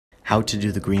how to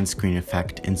do the green screen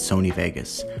effect in Sony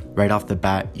Vegas. Right off the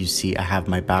bat, you see I have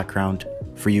my background.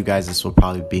 For you guys, this will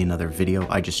probably be another video.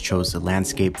 I just chose the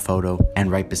landscape photo, and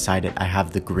right beside it, I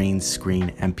have the green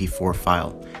screen MP4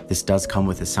 file. This does come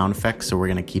with a sound effect, so we're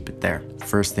gonna keep it there.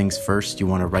 First things first, you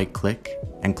wanna right click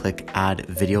and click add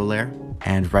video layer.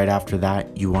 And right after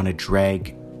that, you wanna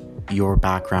drag your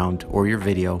background or your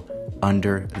video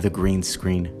under the green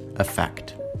screen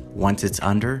effect. Once it's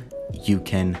under, you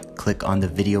can click on the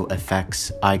video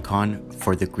effects icon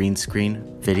for the green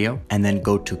screen video and then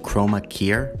go to chroma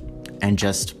keyer and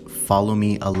just follow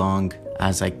me along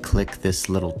as I click this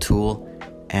little tool,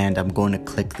 and I'm going to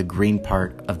click the green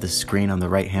part of the screen on the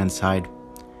right hand side,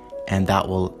 and that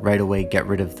will right away get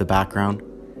rid of the background.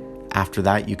 After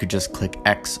that, you could just click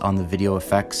X on the video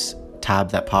effects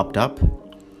tab that popped up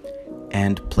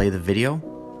and play the video,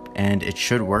 and it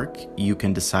should work. You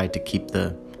can decide to keep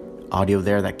the audio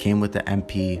there that came with the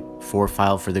MP4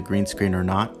 file for the green screen or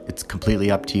not. It's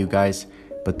completely up to you guys,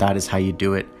 but that is how you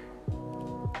do it.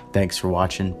 Thanks for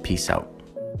watching. Peace out.